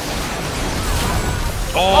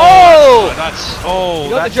 You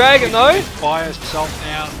got the dragon though. By herself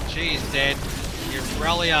now. She's dead.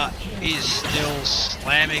 Aurelia is still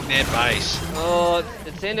slamming their base. Oh,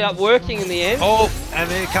 it's ended up working in the end. Oh, and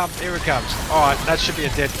here it comes. Alright, that should be a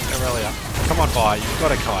dead Aurelia. Come on, Vi, you've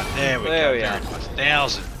got a kite. There we go. There we are.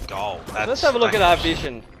 1,000 gold. Let's have a look at our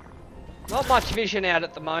vision. Not much vision out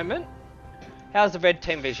at the moment. How's the red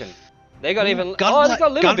team vision? They got even. Oh, they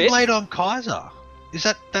got a little bit. Gunblade on Kaiser. Is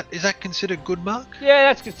that considered good, Mark? Yeah,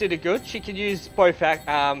 that's considered good. She can use both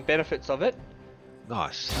benefits of it.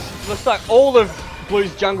 Nice. Looks like all of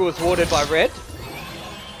Blue's jungle is watered by red.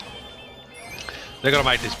 They're gonna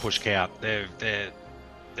make this push count.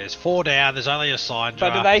 There's 4 down. There's only a sign.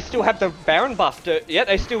 But do they still have the Baron buff? Yeah,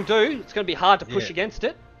 they still do. It's gonna be hard to push against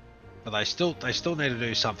it. But they still need to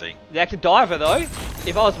do something. They can diver though.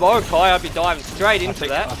 If I was Morokai, I'd be diving straight into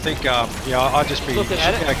that. I think yeah, I'd just be looking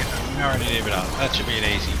at it. Erin inhibitor. That should be an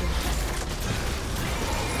easy.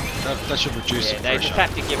 That should reduce the pressure. They just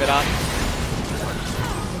have to give it up.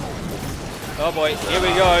 Oh boy, here we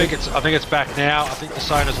go. I think it's back now. I think the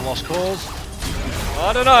Sona's lost cause.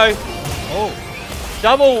 I don't know. Oh.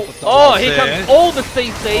 Double. Oh, here comes all the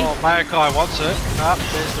CC. Oh, Maokai wants it. Nope,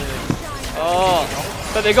 there's the... Oh,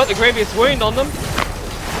 but they got the grievous wound on them.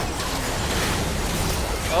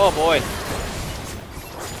 Oh boy.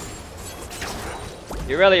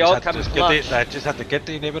 You really are coming clutch. They just had to get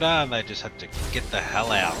the inhibitor and they just had to get the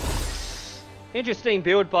hell out. Interesting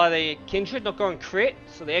build by the Kindred, not going crit,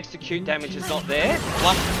 so the execute damage is not there.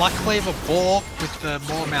 Like Cleaver Borg with the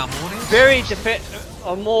more Malmorning. Very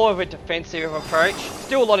more of a defensive approach.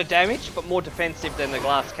 Still a lot of damage, but more defensive than the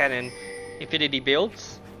Glass Cannon Infinity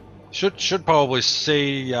builds. Should probably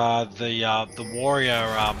see the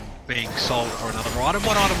Warrior being sold for another item.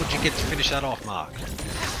 What item would you get to finish that off, Mark?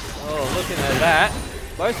 Oh, looking at that,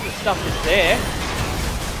 most of the stuff is there.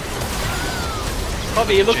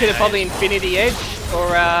 Probably you're looking at probably Infinity Edge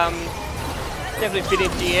or definitely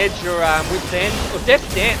Infinity Edge or Whip's End or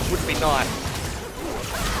Death's Dance would be nice.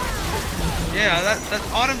 Yeah, that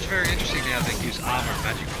item's very interesting now. They use armor and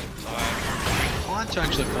magic. So I'm inclined to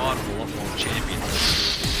actually buy a lot more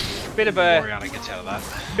champions. Bit of a Oriana gets out of that.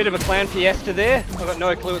 Bit of a clan fiesta there. I've got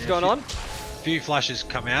no clue what's going on. Few flashes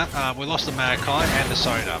come out. We lost the Maokai and the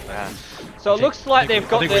Sona. So it looks like they've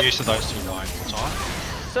got. I think we're used to those two dying all the time.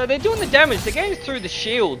 So they're doing the damage. They're getting through the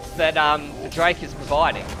shields that the Drake is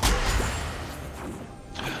providing.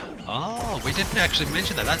 Oh, we didn't actually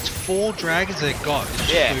mention that. That's 4 dragons they've got.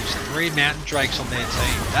 It includes 3 mountain drakes on their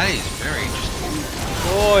team. That is very interesting.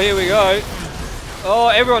 Oh, here we go. Oh,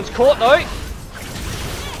 everyone's caught though.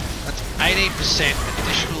 That's 18%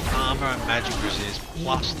 additional armor and magic resist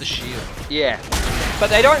plus the shield. Yeah, but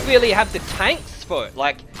they don't really have the tanks for it.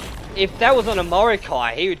 Like, if that was on a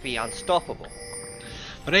Morokai, he would be unstoppable.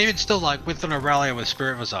 But even still, like with an Aurelia with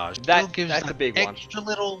Spirit Visage, still gives that's that a big extra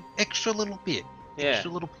little bit. Yeah.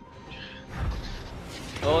 Extra little.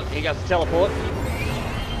 Oh, he goes to teleport.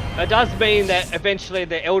 It does mean that eventually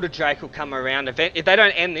the Elder Drake will come around. If they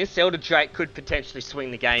don't end this, Elder Drake could potentially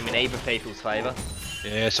swing the game in either people's favour.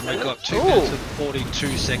 Yeah, so we've got 2 minutes and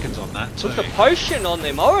 42 seconds on that too. With the potion on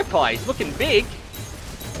their Morokai, he's looking big.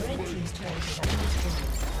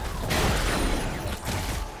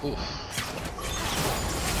 Oof.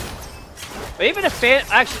 Even a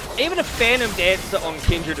Phantom Dancer on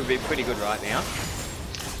Kindred would be pretty good right now.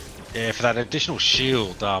 Yeah, for that additional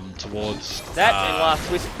shield towards that and Last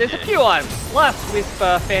Wisp. There's a few items. Last Wisp,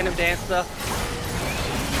 Phantom Dancer.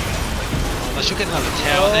 They should get another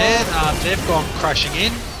tower there. They've gone crashing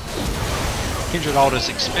in. Kindred ult as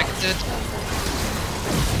expected.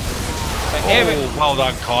 Oh, well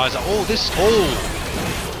done, Kaiser. Oh, this.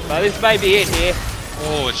 Oh. So this may be it here.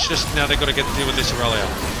 Oh, it's just now they've got to get to deal with this Aurelia.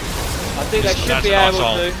 I think they should be able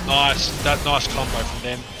to. Nice combo from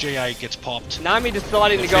them. GA gets popped. Nami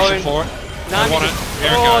deciding to go in. For it. Nami want it.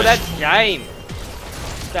 There it oh, goes. that's game.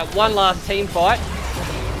 That one last team fight.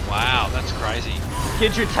 Wow, that's crazy.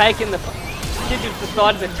 Kindred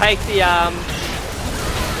decided to take the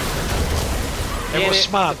They were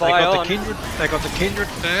smart. They got the Kindred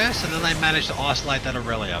first, and then they managed to isolate that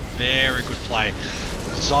Aurelia. Very good play.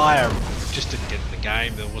 Xayah just didn't get in the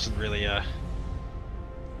game. There wasn't really a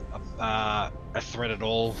threat at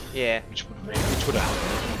all. Yeah. Which would have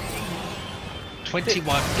helped.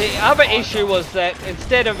 21. The other issue was that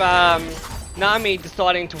instead of Nami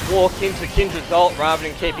deciding to walk into Kindred's ult rather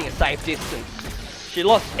than keeping a safe distance, she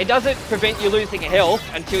lost. It doesn't prevent you losing health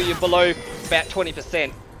until you're below about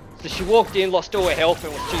 20%. So she walked in, lost all her health,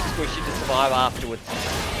 and was too squishy to survive afterwards.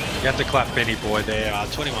 You have to clap Benny Boy there.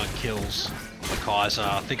 21 kills for Kaiser.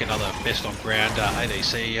 I think another best on ground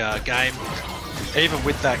ADC game. Even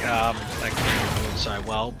with that game doing so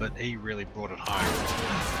well, but he really brought it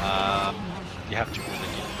home. You have to really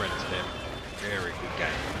give credit to them. Very good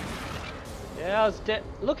game. Yeah, I was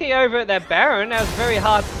looking over at that Baron. That was very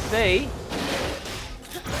hard to see.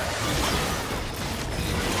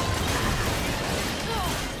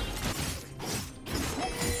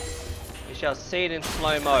 We shall see it in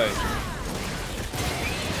slow-mo.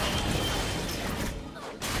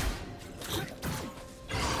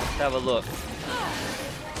 Let's have a look.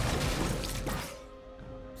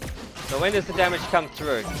 So when does the damage come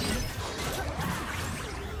through?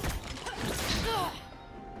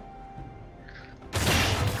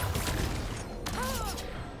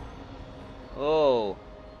 Oh.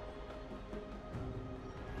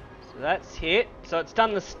 So that's hit. So it's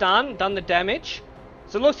done the stun, done the damage.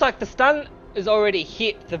 So it looks like the stun has already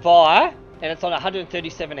hit the Vi, and it's on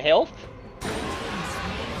 137 health.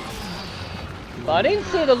 But I didn't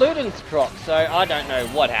see the Ludens proc, so I don't know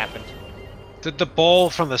what happened. Did the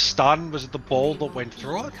ball from the stun, was it the ball that went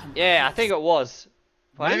through it? Yeah, I think it was.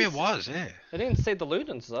 Maybe it was, yeah. I didn't see the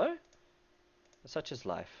Ludens though. Such is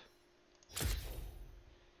life.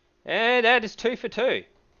 And that is 2 for 2.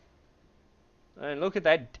 And look at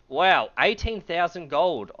that. Wow, 18,000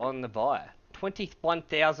 gold on the Vi.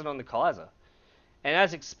 21,000 on the Kaiser. And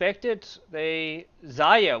as expected, the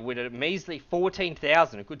Zarya with a measly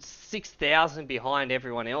 14,000. A good 6,000 behind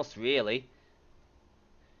everyone else, really.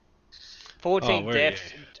 14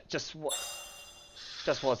 depth just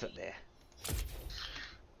wasn't there.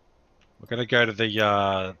 We're going to go to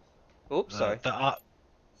the... Oops, sorry.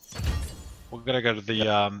 We're going to go to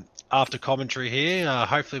the after commentary here.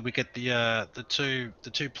 Hopefully we get the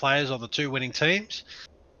two players on the two winning teams.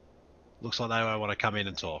 Looks like they won't want to come in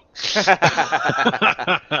and talk.